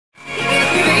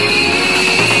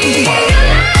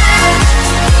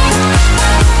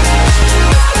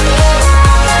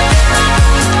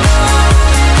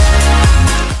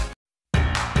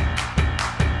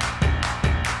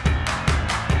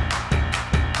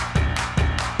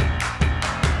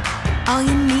All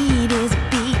you need is a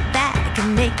beat that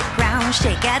can make the ground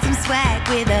shake. Add some swag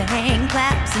with the hand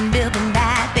claps and building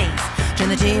that bass. Turn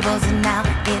the tables and now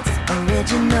it's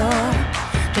original.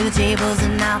 Turn the tables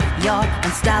and now you're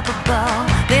unstoppable.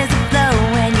 There's a flow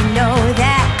and you know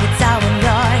that it's all in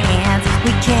your hands.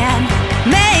 We can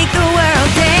make the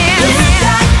world dance. You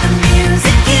got the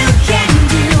music, you can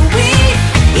do it.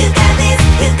 You got this,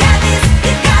 you got this,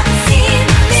 you got the scene.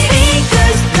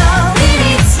 Speakers blowing,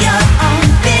 it's your own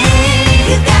thing.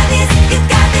 You got this, you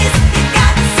got this, you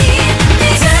got the scene.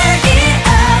 Turn it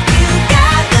up, you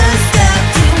got the stuff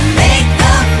to make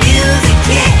the music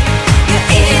hit. You're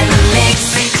in the mix.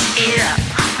 Mix it up,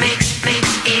 mix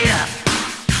it up,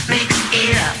 mix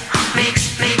it up, mix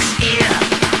it up.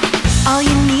 All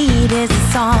you need is a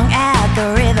song at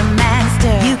the Rhythm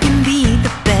Master. You can be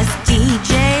the best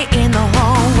DJ in the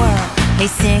whole world. Hey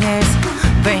singers,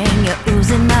 bring your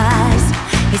oohs and ahs.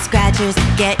 Hey scratchers,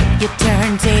 get your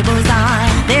turntables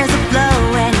on. There's a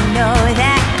flow and you know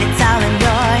that it's all in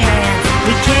your hands.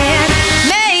 We can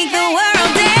make the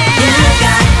world dance. You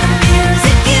got the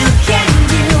music, you can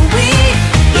do it.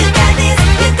 You got this,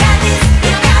 you got this,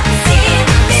 you got the scene.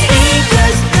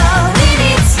 Speakers blowing,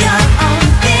 it's your own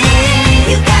thing.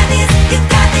 You got this, you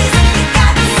got this, you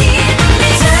got the scene.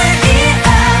 Turn it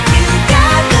up, you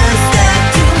got the stuff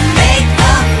to make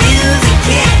the music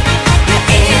hit. You're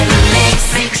in the mix.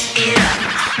 Mix it up,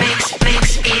 mix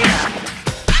it up,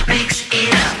 mix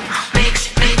it up, mix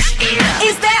it up.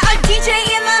 Is there a DJ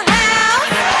in the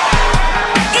house?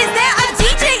 Is there a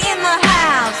DJ in the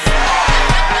house?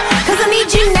 'Cause I need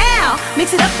you now.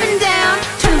 Mix it up and down,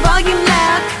 turn the volume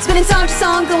loud. Spinning song to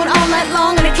song, going all night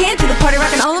long. And I can't do the party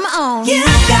rocking all on my own.